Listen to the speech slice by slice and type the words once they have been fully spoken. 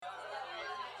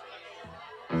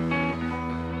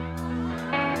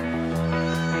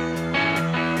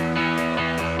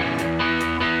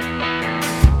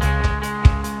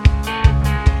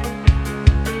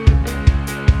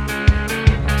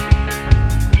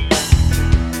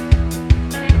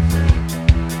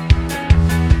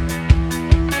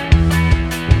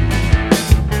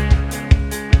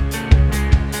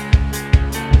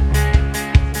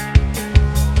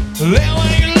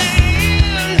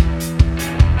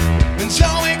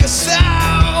don't make a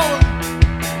sound.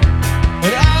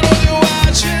 And I know you're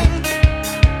watching.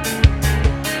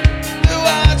 You're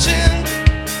watching.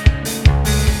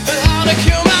 And how to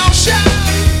kill my shot.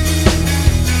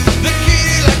 The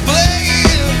key like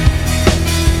playing.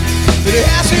 It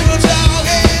has people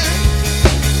talking.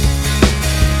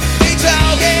 They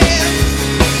talking.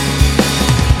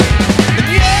 And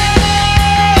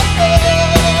yeah,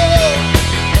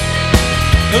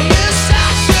 and this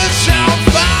house is on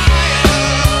fire.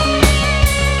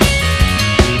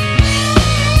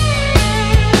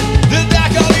 The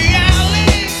dark of the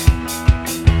alley,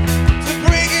 the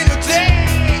break in the day.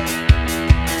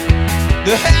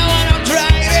 The hell when I'm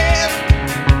driving,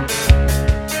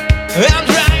 I'm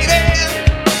driving.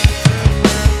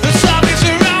 The zombies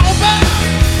are over,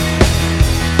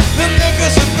 the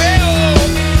niggas are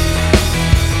built.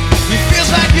 It feels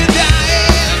like you're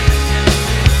dying,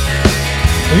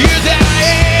 you're dying.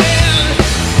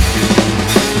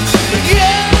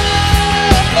 Yeah,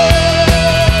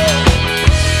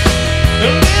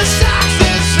 and this house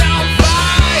is on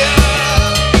fire.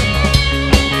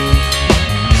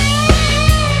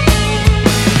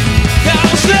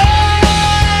 Cause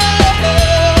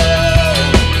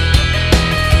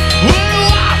we're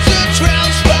watching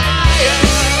transpire.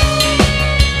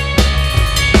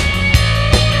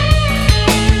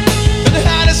 And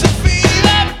how does it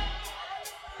feel?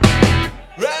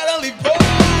 Rattly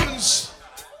bones.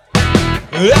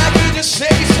 I could just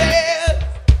taste it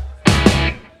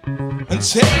and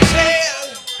taste it.